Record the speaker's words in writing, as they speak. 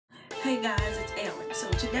Hey guys, it's Ellen. So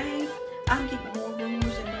today, I'm getting more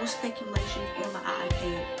rumors and more speculation on the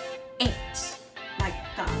iPad X, like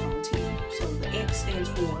the iPhone 10. So the X stands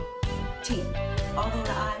for 10. Although the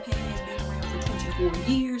iPad has been around for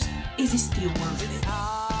 24 years, is it still worth it? It's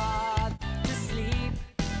hard to sleep,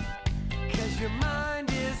 'cause your mind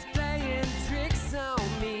is playing tricks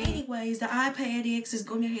on me. Anyways, the iPad X is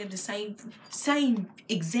going to have the same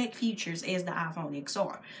exact features as the iPhone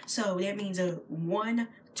XR. So that means a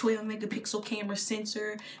 12 megapixel camera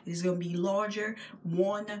sensor is going to be larger,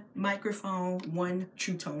 one microphone, one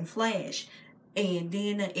True Tone flash, and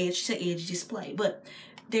then an edge-to-edge display. But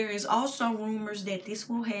there is also rumors that this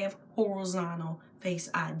will have horizontal Face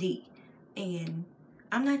ID, and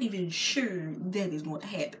I'm not even sure that is going to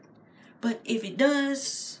happen. But if it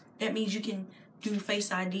does, that means you can do Face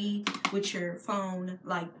ID with your phone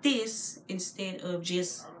like this instead of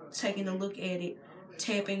just taking a look at it,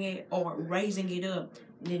 tapping it, or raising it up.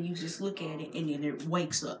 And then you just look at it and then it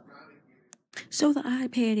wakes up. So the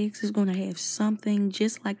iPad X is going to have something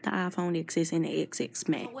just like the iPhone XS and the XS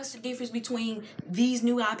Max. So what's the difference between these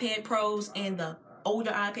new iPad Pros and the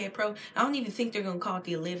older iPad Pro? I don't even think they're going to call it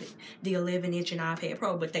the 11-inch an iPad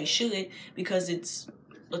Pro, but they should, because it's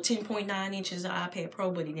a 10.9 inches of iPad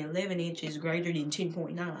Pro, but an 11 inch is greater than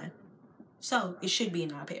 10.9. So it should be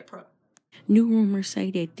an iPad Pro. New rumors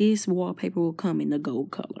say that this wallpaper will come in the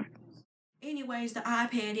gold color. Anyways, the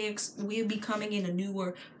iPad X will be coming in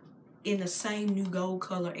the same new gold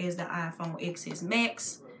color as the iPhone XS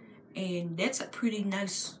Max, and that's a pretty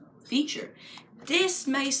nice feature. This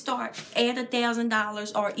may start at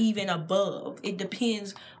 $1,000 or even above. It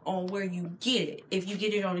depends on where you get it. If you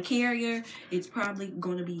get it on a carrier, it's probably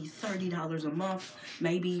going to be $30 a month,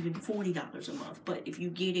 maybe even $40 a month. But if you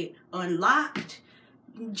get it unlocked,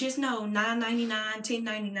 just know $9.99,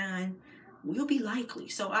 $10.99 will be likely.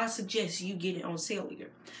 So I suggest you get it on cellular.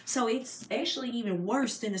 So it's actually even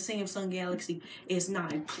worse than the Samsung Galaxy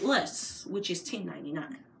S9 Plus, which is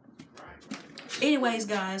 $10.99. Anyways,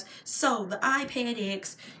 guys, so the iPad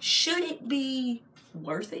X, should it be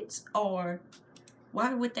worth it? Or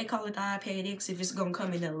why would they call it the iPad X if it's going to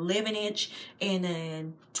come in an 11-inch and a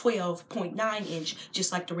 12.9-inch,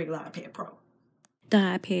 just like the regular iPad Pro? The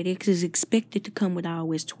iPad X is expected to come with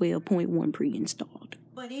iOS 12.1 pre-installed.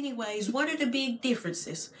 But anyways, what are the big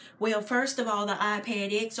differences? Well, first of all, the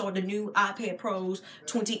iPad X or the new iPad Pros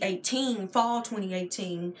 2018, fall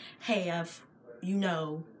 2018, have,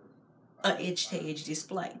 a edge-to-edge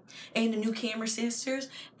display. And the new camera sensors,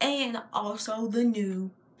 and also the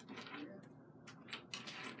new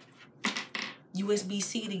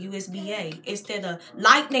USB-C to USB-A instead of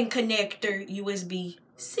Lightning connector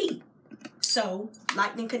USB-C. So,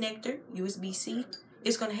 Lightning connector, USB-C,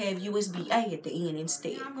 it's going to have USB-A at the end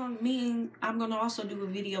instead. I'm going to also do a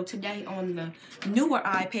video today on the newer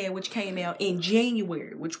iPad, which came out in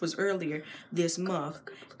January, which was earlier this month.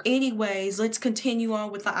 Anyways, let's continue on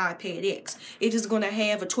with the iPad X. It is going to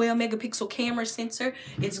have a 12 megapixel camera sensor.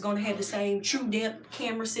 It's going to have the same true depth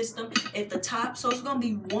camera system at the top. So it's going to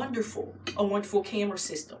be wonderful, a wonderful camera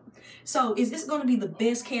system. So is this going to be the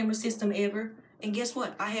best camera system ever? And guess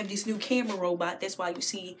what? I have this new camera robot. That's why you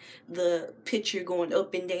see the picture going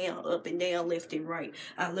up and down, left and right.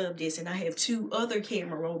 I love this. And I have two other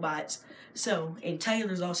camera robots. So, and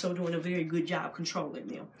Taylor's also doing a very good job controlling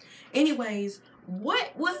them. Anyways,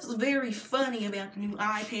 what's very funny about the new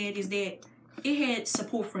iPad is that it had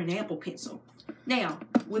support for an Apple Pencil. Now,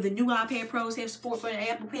 will the new iPad Pros have support for an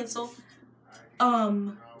Apple Pencil?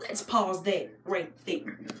 Let's pause that right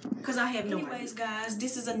there, because I have no idea. Anyways, guys,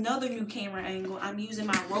 this is another new camera angle. I'm using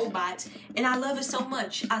my robot, and I love it so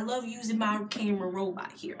much. I love using my camera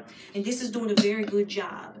robot here, and this is doing a very good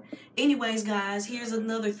job. Anyways, guys, here's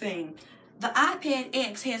another thing. The iPad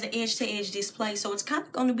X has an edge-to-edge display, so it's kind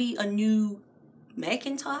of going to be a new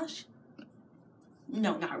Macintosh.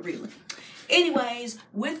 No, not really. Anyways,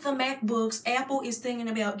 with the MacBooks, Apple is thinking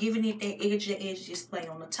about giving it that edge-to-edge display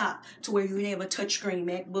on the top to where you can have a touchscreen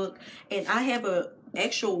MacBook. And I have a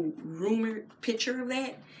actual rumored picture of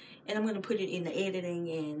that, and I'm going to put it in the editing,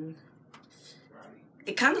 and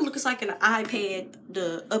it kind of looks like an iPad,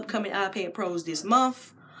 the upcoming iPad Pros this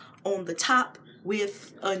month, on the top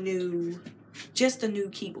with just a new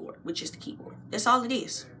keyboard, which is the keyboard. That's all it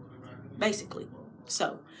is, basically.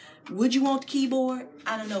 So, would you want the keyboard?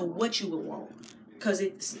 I don't know what you would want, because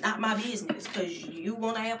it's not my business, because you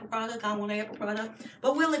want an Apple product, I want an Apple product.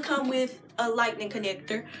 But will it come with a Lightning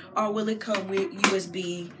connector, or will it come with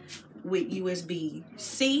USB-C,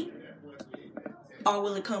 or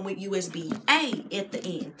will it come with USB-A at the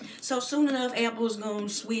end? So soon enough, Apple's going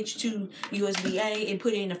to switch to USB-A and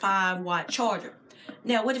put in a 5-watt charger.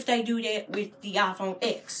 Now, what if they do that with the iPhone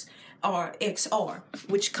X? or XR,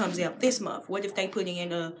 which comes out this month. What if they put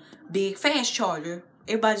in a big fast charger?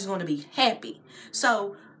 Everybody's going to be happy.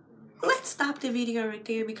 So let's stop the video right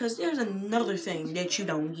there because there's another thing that you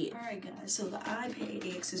don't get. Alright guys, so the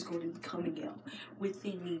iPad X is going to be coming out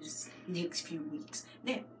within these next few weeks.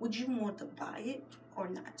 Now, would you want to buy it or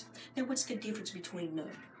not? Now, what's the difference between the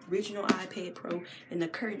original iPad Pro and the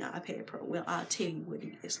current iPad Pro? Well, I'll tell you what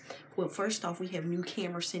it is. Well, first off, we have new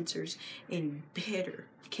camera sensors and better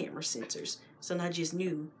camera sensors. So not just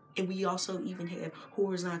new. And we also even have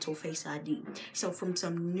horizontal Face ID. So from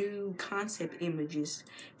some new concept images,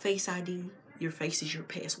 Face ID, your face is your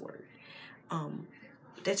password.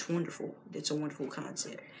 That's wonderful. That's a wonderful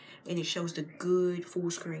concept. And it shows the good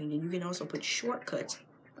full screen. And you can also put shortcuts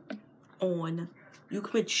on,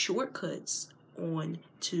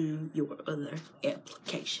 to your other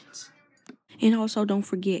applications. And also, don't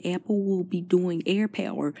forget, Apple will be doing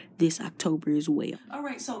AirPower this October as well.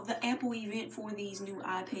 Alright, so the Apple event for these new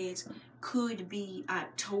iPads could be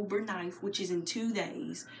October 9th, which is in 2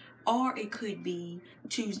 days. Or it could be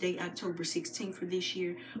Tuesday, October 16th for this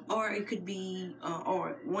year. Or it could be,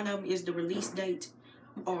 or one of them is the release date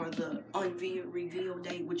or the reveal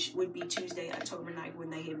date, which would be Tuesday, October 9th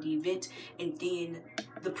when they have the event. And then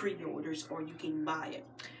the pre-orders, or you can buy it.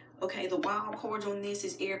 Okay, the wild cards on this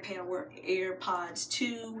is AirPower, AirPods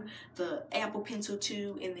 2, the Apple Pencil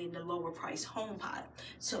 2, and then the lower price HomePod.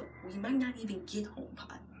 So we might not even get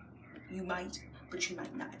HomePod. You might, but you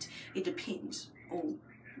might not. It depends on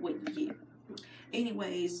what you get.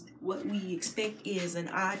 Anyways, what we expect is an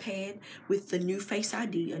iPad with the new Face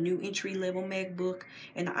ID, a new entry-level MacBook,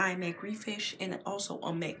 an iMac refresh, and also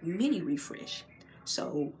a Mac Mini refresh.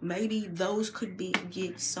 So maybe those could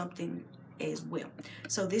get something as well.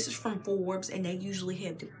 So this is from Forbes, and they usually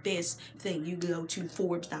have the best thing. You go to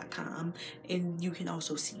Forbes.com and you can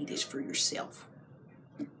also see this for yourself.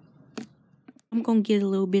 I'm going to get a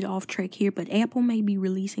little bit off track here, but Apple may be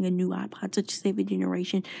releasing a new iPod Touch 7th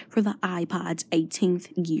generation for the iPod's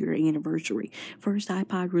 18th year anniversary. First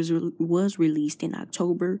iPod was released in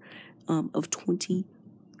October of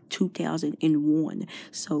 2001.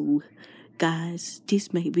 So guys,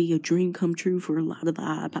 this may be a dream come true for a lot of the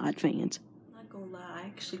iPod fans. I'm not gonna lie, I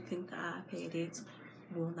actually think the iPad X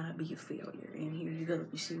will not be a failure. And here you go,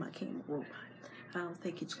 you see my camera robot. I don't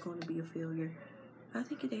think it's going to be a failure. I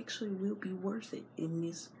think it actually will be worth it in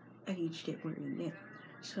this age that we're in now.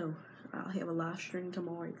 So I'll have a live stream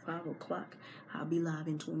tomorrow at 5 o'clock. I'll be live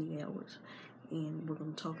in 20 hours. And we're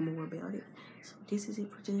going to talk more about it. So this is it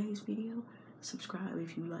for today's video. Subscribe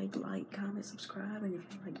if you like, comment, subscribe. And if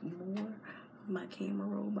you like more of my camera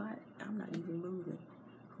robot, I'm not even moving.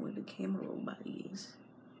 Where the camera robot is,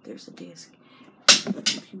 there's a desk.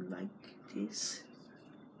 But if you like this,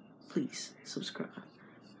 please subscribe.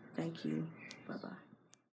 Thank you. Bye-bye.